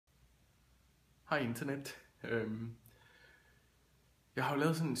Hej internet. Jeg har jo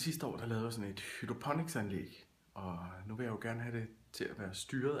lavet sådan sidste år, der lavede sådan et Hydroponicsanlæg, og nu vil jeg jo gerne have det til at være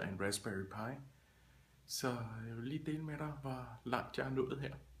styret af en Raspberry Pi. Så jeg vil lige dele med dig, hvor langt jeg er nået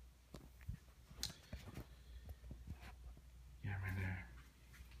her. Jamen,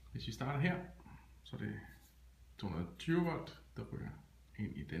 hvis vi starter her, så er det 220 volt, der ryger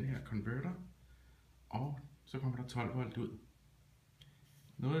ind i den her converter, og så kommer der 12 volt ud.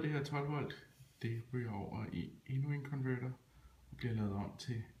 Noget af det her 12 volt, det ryger over i endnu en converter og bliver lavet om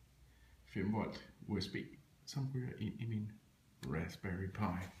til 5 volt USB, som ryger ind i min Raspberry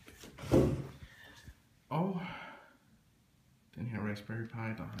Pi. Og den her Raspberry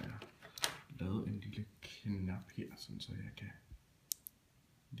Pi, der har jeg lavet en lille knap her, sådan så jeg kan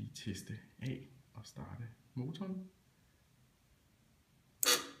lige teste af og starte motoren.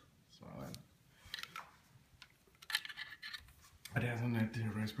 Sådan. Og det er sådan, at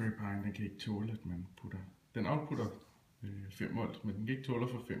Raspberry Pi, den kan ikke tåle, at man putter... Den outputter 5 volt, men den kan ikke tåle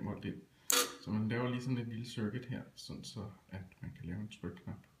at få 5 volt ind. Så man laver lige sådan et lille circuit her, sådan så at man kan lave en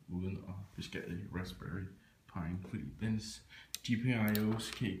trykknap uden at beskadige Raspberry Pi'en, fordi dens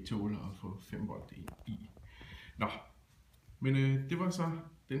GPIOs kan ikke tåle at få 5 volt ind i. Nå, men det var så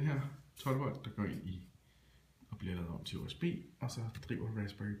den her 12 volt, der går ind i og bliver lavet om til USB, og så driver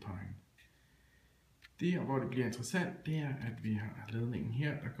Raspberry Pi'en. Det her, hvor det bliver interessant, det er, at vi har ledningen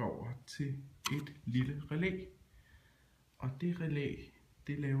her, der går over til et lille relæ. Og det relæ,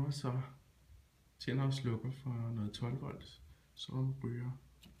 det laver så tænder og slukker for noget 12 volt, som ryger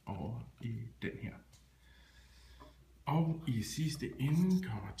over i den her. Og i sidste ende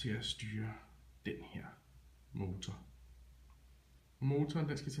kommer til at styre den her motor. Motoren,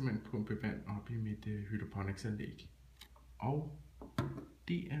 den skal simpelthen pumpe vand op i mit Hydroponicsanlæg. Og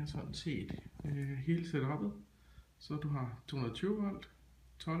det er sådan set hele setupet. Så du har 220 volt,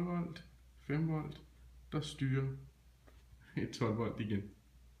 12 volt, 5 volt, der styrer et 12 volt igen.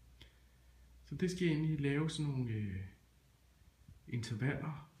 Så det skal egentlig lave sådan nogle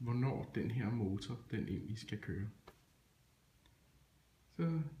intervaller, hvornår den her motor, den egentlig skal køre.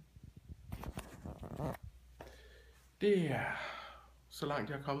 Så det er så langt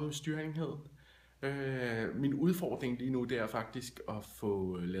jeg er kommet med styrenheden. Min udfordring lige nu, det er faktisk at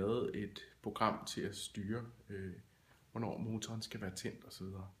få lavet et program til at styre, hvornår motoren skal være tændt osv.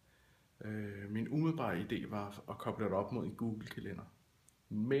 Min umiddelbare idé var at koble det op mod en Google-kalender.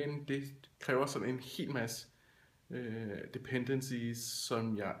 Men det kræver sådan en hel masse dependencies,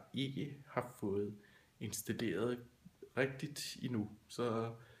 som jeg ikke har fået installeret rigtigt endnu.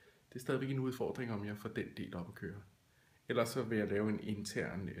 Så det er stadigvæk en udfordring, om jeg får den del op at køre. Ellers så vil jeg lave en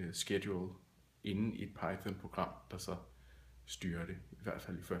intern schedule inden et Python-program, der så styrer det, i hvert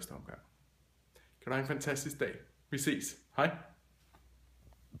fald i første omgang. Kan du have en fantastisk dag. Vi ses. Hej.